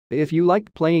If you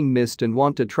liked playing Myst and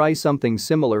want to try something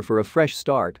similar for a fresh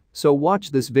start, so watch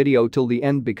this video till the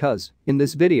end because, in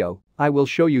this video, I will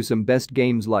show you some best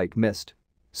games like Myst.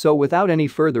 So without any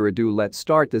further ado, let's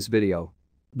start this video.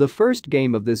 The first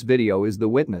game of this video is The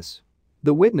Witness.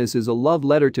 The Witness is a love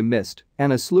letter to Myst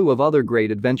and a slew of other great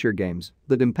adventure games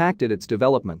that impacted its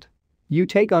development. You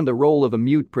take on the role of a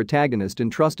mute protagonist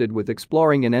entrusted with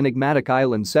exploring an enigmatic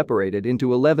island separated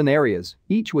into 11 areas,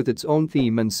 each with its own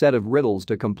theme and set of riddles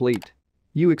to complete.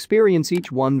 You experience each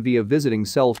one via visiting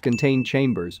self-contained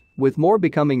chambers, with more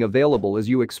becoming available as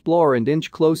you explore and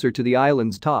inch closer to the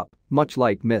island's top, much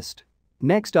like Myst.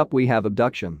 Next up we have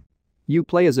Obduction. You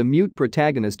play as a mute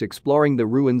protagonist exploring the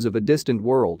ruins of a distant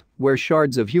world where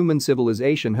shards of human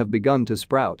civilization have begun to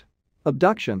sprout.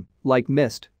 Obduction, like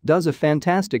Myst, does a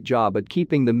fantastic job at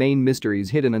keeping the main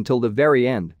mysteries hidden until the very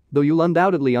end, though you'll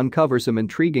undoubtedly uncover some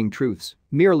intriguing truths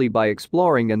merely by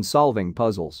exploring and solving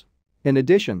puzzles. In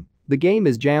addition, the game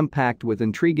is jam-packed with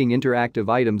intriguing interactive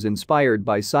items inspired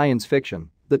by science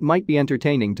fiction that might be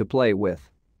entertaining to play with.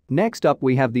 Next up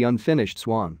we have the Unfinished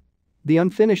Swan. The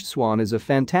Unfinished Swan is a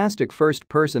fantastic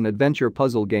first-person adventure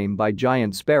puzzle game by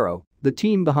Giant Sparrow, the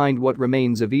team behind What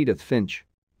Remains of Edith Finch.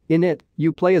 In it,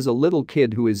 you play as a little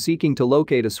kid who is seeking to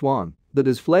locate a swan that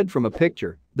has fled from a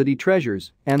picture that he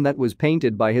treasures and that was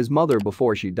painted by his mother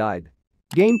before she died.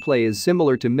 Gameplay is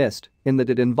similar to Myst in that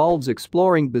it involves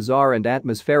exploring bizarre and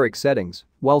atmospheric settings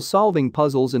while solving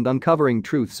puzzles and uncovering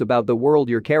truths about the world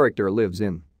your character lives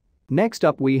in. Next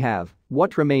up we have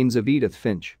What Remains of Edith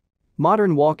Finch.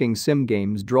 Modern walking sim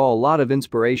games draw a lot of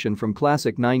inspiration from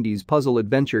classic 90s puzzle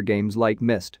adventure games like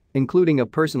Myst, including a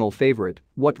personal favorite,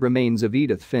 What Remains of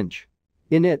Edith Finch.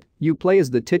 In it, you play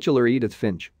as the titular Edith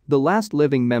Finch, the last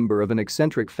living member of an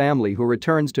eccentric family who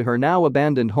returns to her now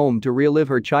abandoned home to relive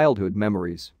her childhood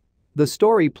memories. The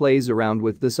story plays around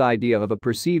with this idea of a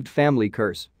perceived family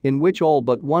curse, in which all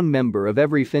but one member of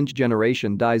every Finch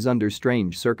generation dies under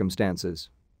strange circumstances.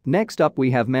 Next up we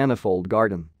have Manifold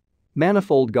Garden.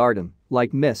 Manifold Garden,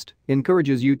 like Myst,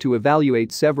 encourages you to evaluate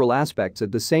several aspects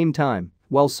at the same time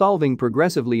while solving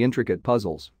progressively intricate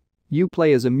puzzles. You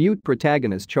play as a mute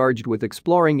protagonist charged with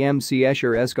exploring M.C.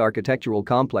 Escher-esque architectural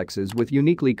complexes with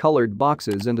uniquely colored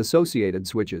boxes and associated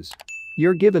switches.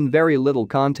 You're given very little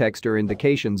context or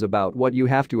indications about what you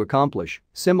have to accomplish,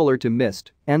 similar to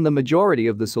Myst, and the majority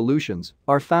of the solutions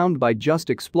are found by just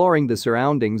exploring the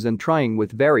surroundings and trying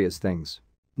with various things.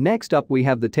 Next up we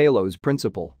have the Talos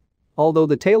Principle. Although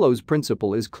the Talos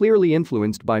Principle is clearly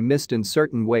influenced by Myst in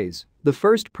certain ways, the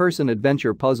first-person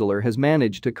adventure puzzler has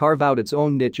managed to carve out its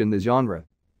own niche in the genre.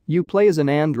 You play as an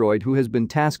android who has been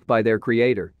tasked by their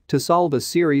creator to solve a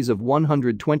series of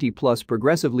 120-plus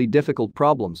progressively difficult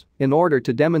problems in order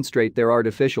to demonstrate their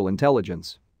artificial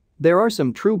intelligence. There are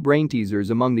some true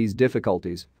brain-teasers among these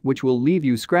difficulties, which will leave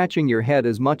you scratching your head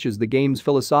as much as the game's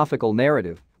philosophical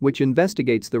narrative, which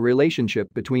investigates the relationship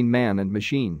between man and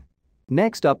machine.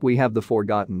 Next up we have The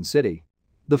Forgotten City.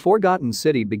 The Forgotten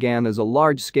City began as a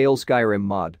large-scale Skyrim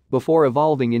mod before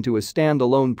evolving into a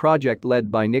standalone project led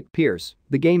by Nick Pierce,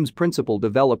 the game's principal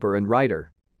developer and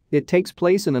writer. It takes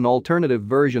place in an alternative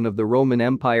version of the Roman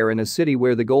Empire in a city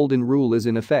where the Golden Rule is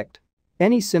in effect.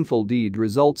 Any sinful deed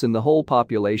results in the whole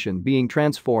population being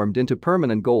transformed into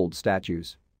permanent gold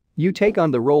statues. You take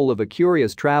on the role of a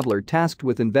curious traveler tasked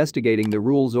with investigating the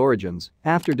rule's origins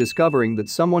after discovering that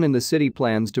someone in the city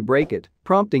plans to break it,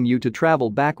 prompting you to travel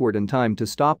backward in time to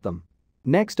stop them.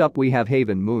 Next up we have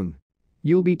Haven Moon.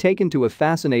 You'll be taken to a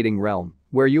fascinating realm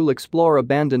where you'll explore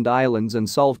abandoned islands and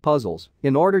solve puzzles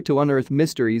in order to unearth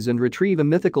mysteries and retrieve a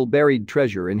mythical buried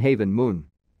treasure in Haven Moon.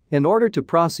 In order to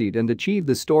proceed and achieve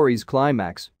the story's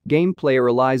climax, gameplay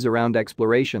relies around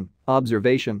exploration,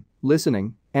 observation,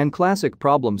 listening, and classic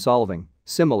problem-solving,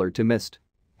 similar to Myst.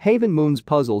 Haven Moon's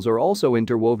puzzles are also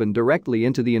interwoven directly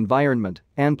into the environment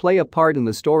and play a part in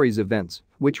the story's events,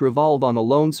 which revolve on a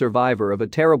lone survivor of a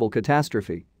terrible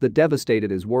catastrophe that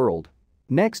devastated his world.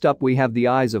 Next up we have the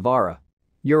Eyes of Ara.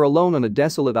 You're alone on a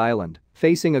desolate island,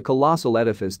 facing a colossal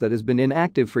edifice that has been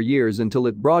inactive for years until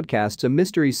it broadcasts a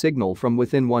mystery signal from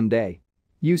within one day.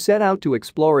 You set out to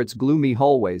explore its gloomy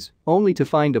hallways, only to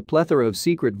find a plethora of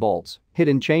secret vaults,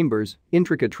 hidden chambers,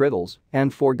 intricate riddles,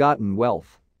 and forgotten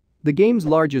wealth. The game's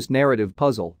largest narrative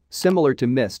puzzle, similar to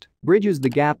Myst, bridges the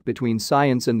gap between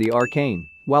science and the arcane,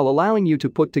 while allowing you to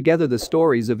put together the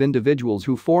stories of individuals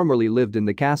who formerly lived in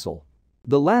the castle.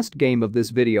 The last game of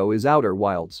this video is Outer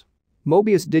Wilds.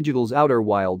 Mobius Digital's Outer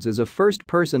Wilds is a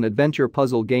first-person adventure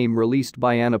puzzle game released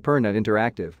by Annapurna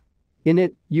Interactive. In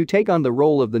it, you take on the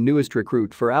role of the newest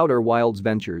recruit for Outer Wilds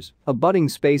Ventures, a budding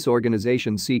space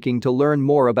organization seeking to learn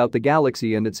more about the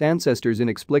galaxy and its ancestors'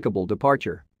 inexplicable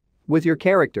departure. With your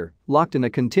character locked in a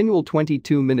continual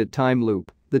 22-minute time loop,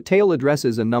 the tale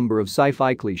addresses a number of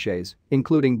sci-fi cliches,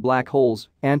 including black holes,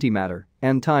 antimatter,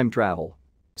 and time travel.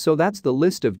 So that's the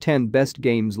list of 10 best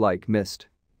games like Myst.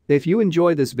 If you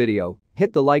enjoy this video,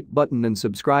 hit the like button and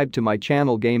subscribe to my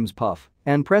channel Games Puff,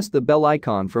 and press the bell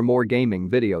icon for more gaming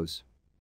videos.